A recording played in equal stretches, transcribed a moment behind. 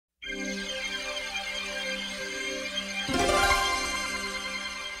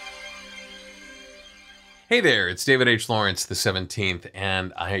Hey there, it's David H. Lawrence, the 17th,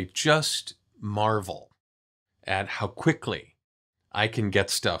 and I just marvel at how quickly I can get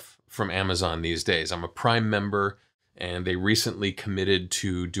stuff from Amazon these days. I'm a Prime member, and they recently committed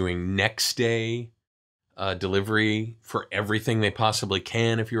to doing next day delivery for everything they possibly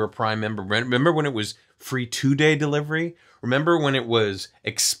can if you're a Prime member. Remember when it was free 2-day delivery? Remember when it was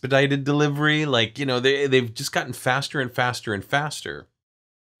expedited delivery? They've just gotten faster and faster and faster.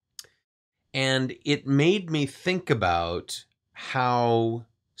 And it made me think about how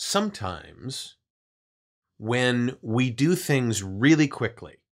sometimes when we do things really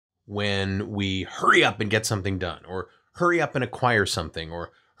quickly, when we hurry up and get something done, or hurry up and acquire something,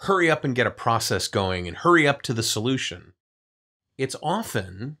 or hurry up and get a process going, and hurry up to the solution, it's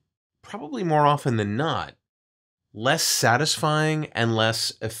often, probably more often than not, less satisfying and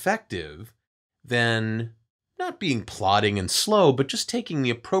less effective than not being plodding and slow, but just taking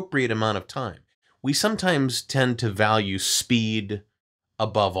the appropriate amount of time. We sometimes tend to value speed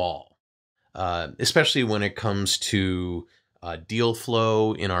above all, especially when it comes to deal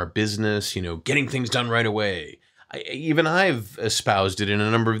flow in our business, getting things done right away. Even I've espoused it in a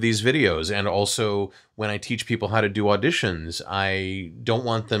number of these videos. And also when I teach people how to do auditions, I don't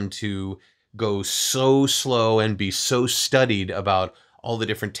want them to go so slow and be so studied about all the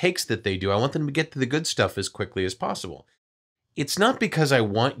different takes that they do. I want them to get to the good stuff as quickly as possible. It's not because I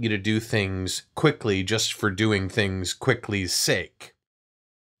want you to do things quickly just for doing things quickly's sake.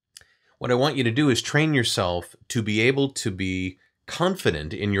 What I want you to do is train yourself to be able to be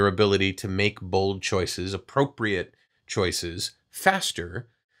confident in your ability to make bold choices, appropriate choices, faster,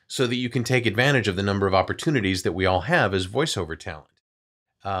 so that you can take advantage of the number of opportunities that we all have as voiceover talent.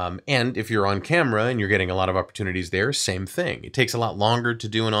 And if you're on camera and you're getting a lot of opportunities there, same thing. It takes a lot longer to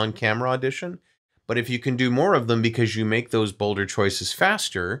do an on-camera audition, but if you can do more of them because you make those bolder choices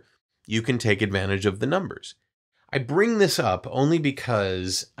faster, you can take advantage of the numbers. I bring this up only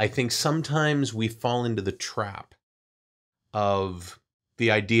because I think sometimes we fall into the trap of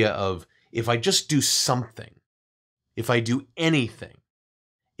the idea of, if I just do something, if I do anything,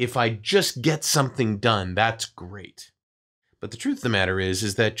 if I just get something done, that's great. But the truth of the matter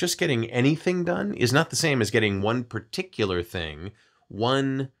is that just getting anything done is not the same as getting one particular thing,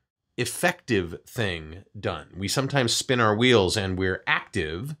 one effective thing done. We sometimes spin our wheels and we're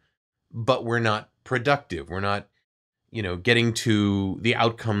active, but we're not productive. We're not, getting to the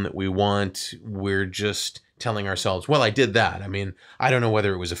outcome that we want. We're just telling ourselves, well, I did that. I mean, I don't know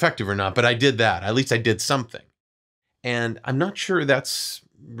whether it was effective or not, but I did that. At least I did something. And I'm not sure that's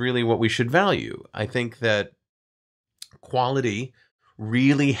really what we should value. I think that quality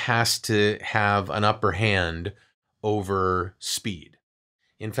really has to have an upper hand over speed.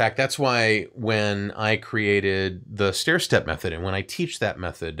 In fact, that's why when I created the stair-step method and when I teach that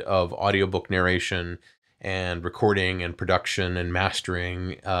method of audiobook narration and recording and production and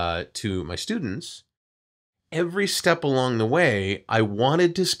mastering to my students, every step along the way, I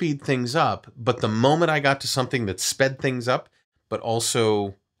wanted to speed things up, but the moment I got to something that sped things up, but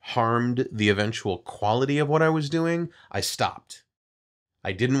also harmed the eventual quality of what I was doing, I stopped.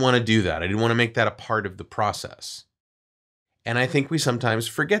 I didn't want to do that. I didn't want to make that a part of the process. And I think we sometimes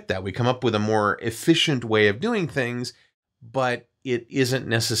forget that. We come up with a more efficient way of doing things, but it isn't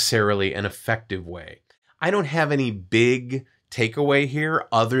necessarily an effective way. I don't have any big takeaway here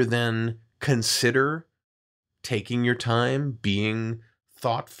other than consider taking your time, being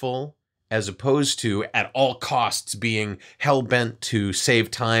thoughtful, as opposed to at all costs being hell-bent to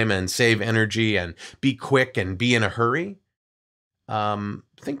save time and save energy and be quick and be in a hurry.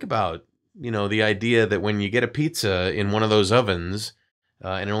 Think about, the idea that when you get a pizza in one of those ovens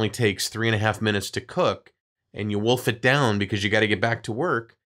and it only takes 3.5 minutes to cook and you wolf it down because you got to get back to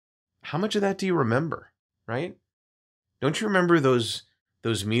work, how much of that do you remember, right? Don't you remember those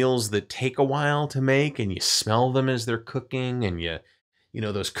meals that take a while to make and you smell them as they're cooking, and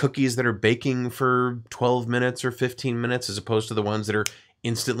those cookies that are baking for 12 minutes or 15 minutes as opposed to the ones that are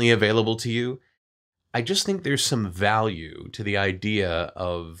instantly available to you? I just think there's some value to the idea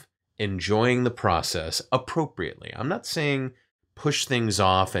of enjoying the process appropriately. I'm not saying push things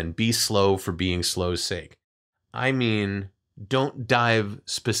off and be slow for being slow's sake. I mean, don't dive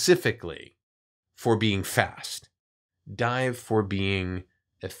specifically for being fast. Dive for being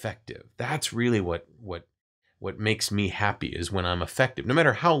effective. That's really what makes me happy, is when I'm effective, no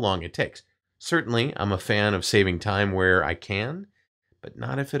matter how long it takes. Certainly, I'm a fan of saving time where I can, but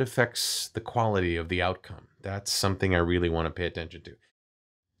not if it affects the quality of the outcome. That's something I really want to pay attention to.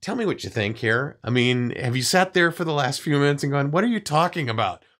 Tell me what you think here. I mean, have you sat there for the last few minutes and gone, what are you talking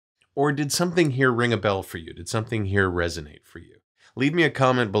about? Or did something here ring a bell for you? Did something here resonate for you? leave me a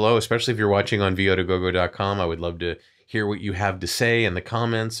comment below, especially if you're watching on votogogo.com. I would love to hear what you have to say in the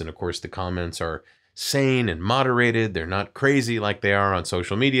comments. And of course, the comments are sane and moderated. They're not crazy like they are on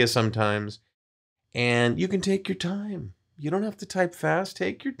social media sometimes. And you can take your time. You don't have to type fast.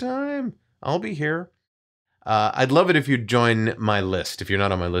 Take your time. I'll be here. I'd love it if you'd join my list. If you're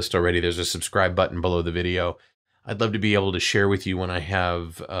not on my list already, there's a subscribe button below the video. I'd love to be able to share with you when I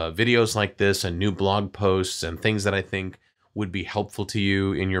have videos like this and new blog posts and things that I think would be helpful to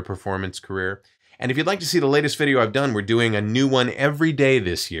you in your performance career. And if you'd like to see the latest video I've done, we're doing a new one every day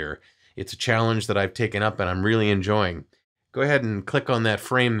this year. It's a challenge that I've taken up and I'm really enjoying. Go ahead and click on that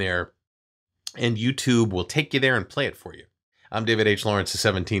frame there, and YouTube will take you there and play it for you. I'm David H. Lawrence, the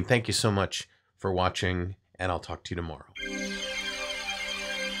 17th. Thank you so much for watching, and I'll talk to you tomorrow.